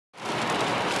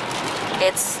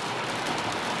It's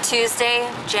Tuesday,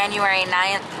 January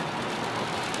 9th,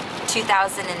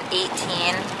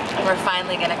 2018. We're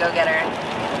finally gonna go get her.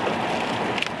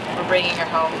 We're bringing her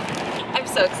home. I'm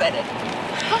so excited.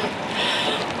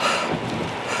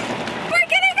 We're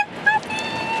getting a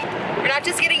puppy! We're not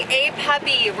just getting a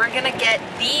puppy, we're gonna get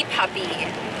the puppy.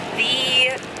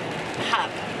 The pup.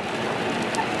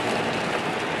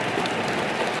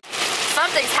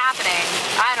 Something's happening.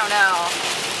 I don't know.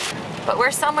 But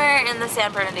we're somewhere in the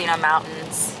San Bernardino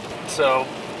Mountains. So,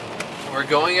 we're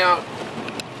going out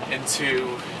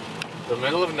into the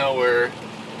middle of nowhere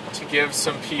to give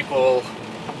some people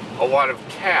a lot of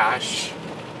cash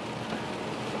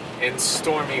in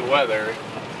stormy weather.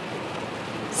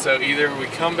 So either we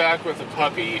come back with a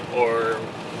puppy or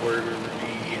we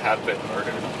have been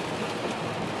murdered.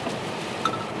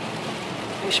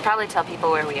 We should probably tell people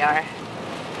where we are.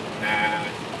 Nah.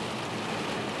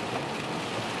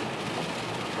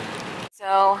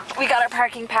 So, we got our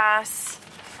parking pass.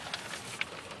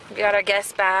 We got our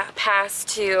guest pass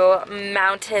to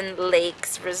Mountain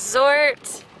Lakes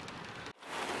Resort.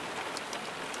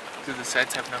 Do the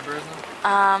sites have numbers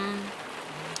on them?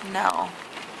 No.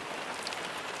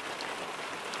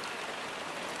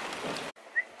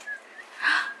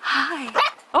 Hi.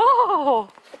 Oh!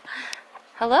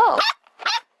 Hello.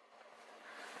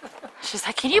 She's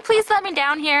like, can you please let me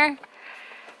down here?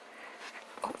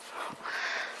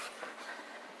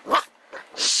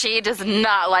 She does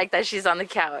not like that she's on the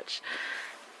couch.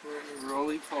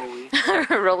 Roly-poly.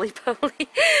 Roly-poly.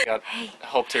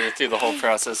 Helped her through the whole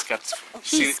process. Got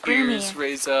She's ears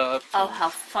raised up. Oh, how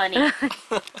funny.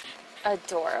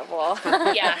 Adorable.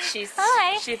 Yeah, she's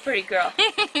a pretty girl.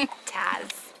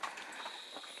 Taz.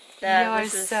 You're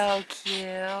so cute.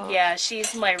 Yeah,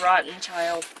 she's my rotten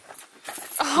child.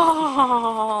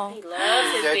 Oh. He loves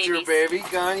his Is that babies. your baby,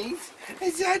 Connie?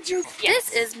 Is that your...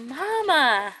 This is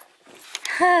Mama.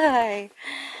 Hi.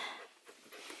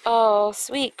 Oh,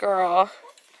 sweet girl.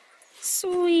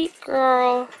 Sweet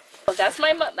girl. Oh, that's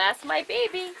my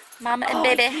baby. Mama and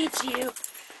baby. I hate you.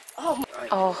 Oh,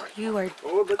 Oh, you are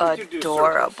Oh, look at you do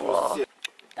adorable. circles.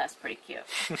 that's pretty cute.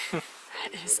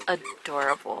 That is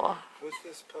adorable. What's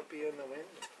this puppy in the window?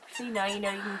 So now you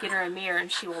know you can get her a mirror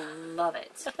and she will love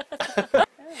it.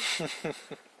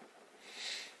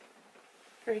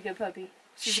 Pretty good puppy.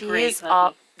 She's a great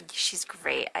puppy. She's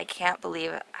great. I can't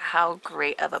believe how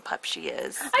great of a pup she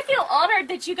is. I feel honored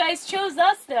that you guys chose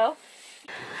us, though.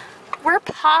 We're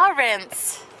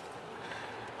parents.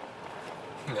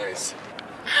 Nice.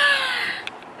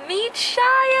 Meet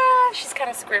Shia. She's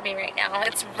kind of squirmy right now.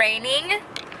 It's raining,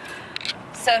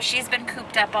 so she's been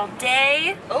cooped up all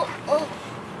day. Oh.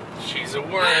 She's a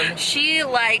worm. She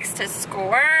likes to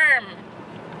squirm.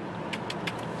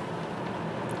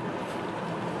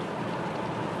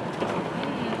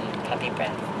 Puppy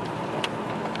breath.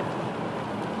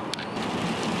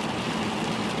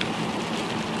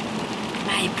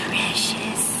 My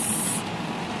precious.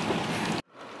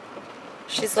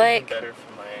 She's like Better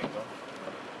from my angle.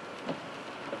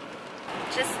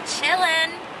 just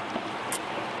chilling.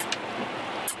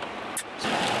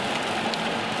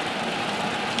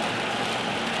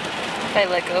 If I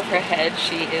let go of her head,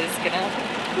 she is gonna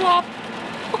flop.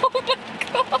 Oh my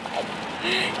god.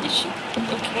 Is she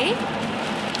okay?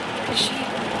 Is she...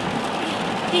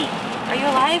 Hey, are you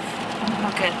alive?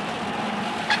 Oh good.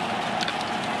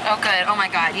 Oh good. Oh my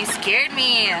god, you scared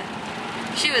me.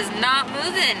 She was not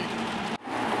moving.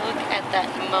 Look at that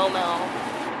Momo.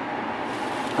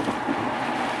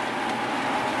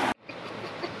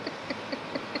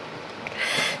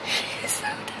 She is so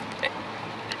tender.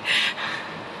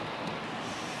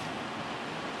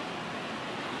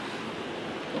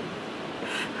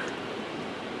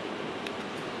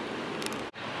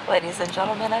 Ladies and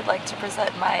gentlemen, I'd like to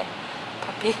present my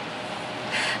puppy,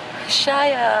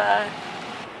 Shia.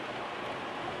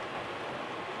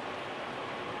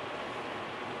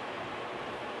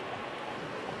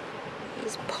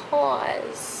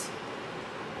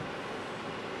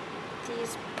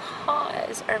 These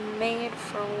paws are made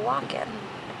for walking.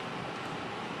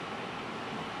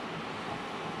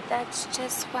 That's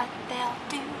just what they'll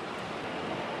do.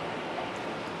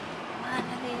 One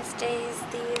of these days,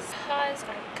 these paws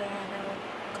are gonna go.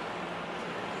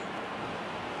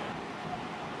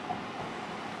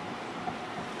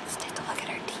 Let's take a look at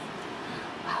her teeth.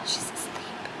 Wow, she's asleep.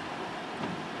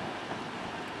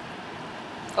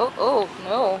 Oh,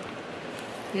 no.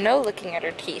 No looking at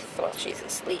her teeth while she's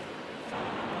asleep.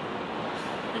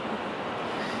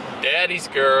 Daddy's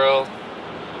girl.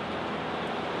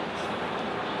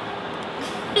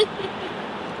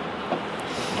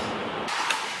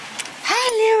 Hi,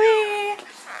 Louie.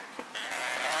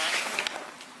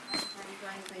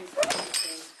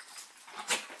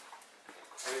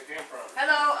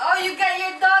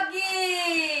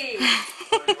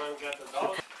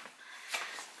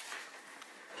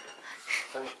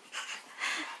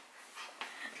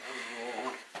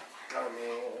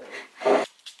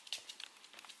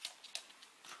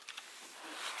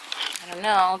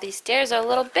 know, these stairs are a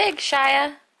little big,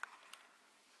 Shia.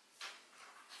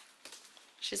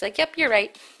 She's like, yep, you're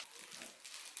right.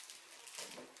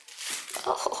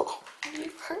 Oh,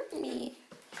 you hurt me.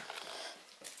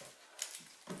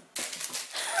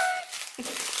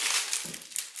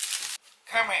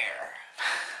 Come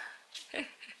here.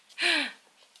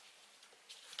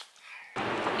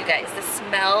 You guys, the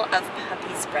smell of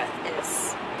puppy's breath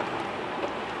is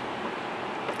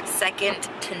second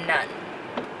to none.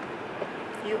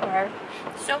 You are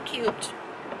so cute.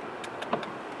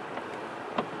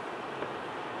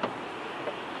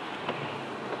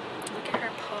 Look at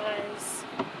her paws.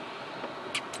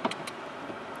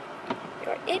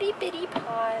 Your itty bitty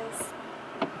paws.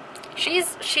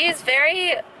 She's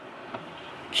very,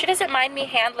 she doesn't mind me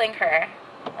handling her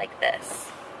like this,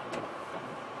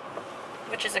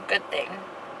 which is a good thing.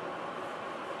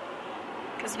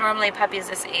 Because normally puppies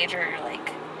this age are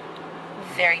like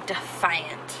very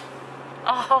defiant.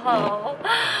 Oh,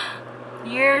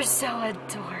 you're so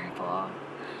adorable.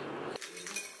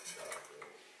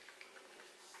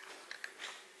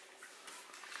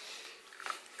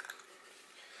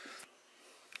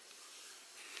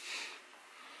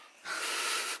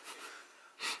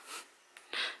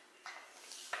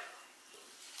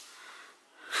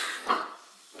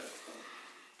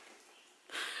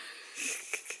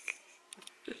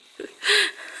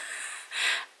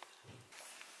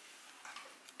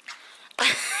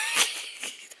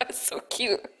 That was so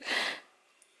cute.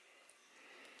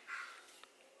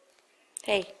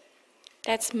 Hey,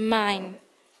 that's mine.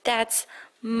 That's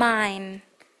mine.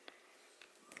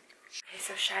 Okay,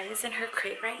 so Shia's in her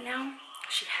crate right now.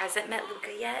 She hasn't met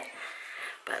Luca yet,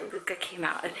 but Luca came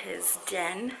out of his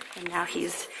den and now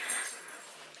he's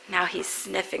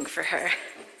sniffing for her.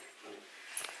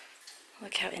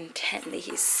 Look how intently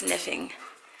he's sniffing.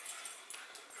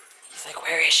 He's like,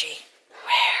 where is she?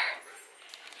 Where?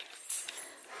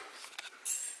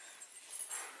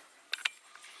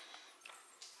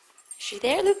 Is she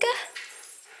there, Luca?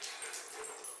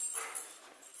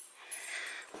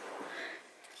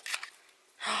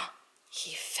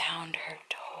 He found her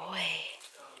toy.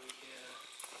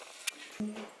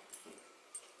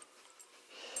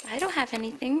 I don't have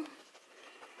anything.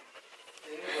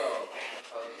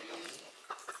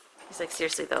 He's like,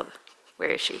 seriously though, where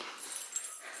is she?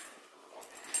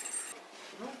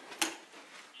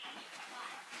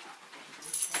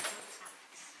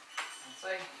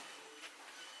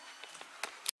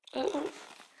 Oh.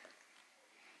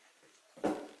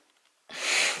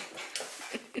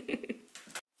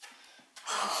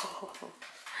 Oh,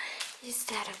 is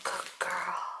that a good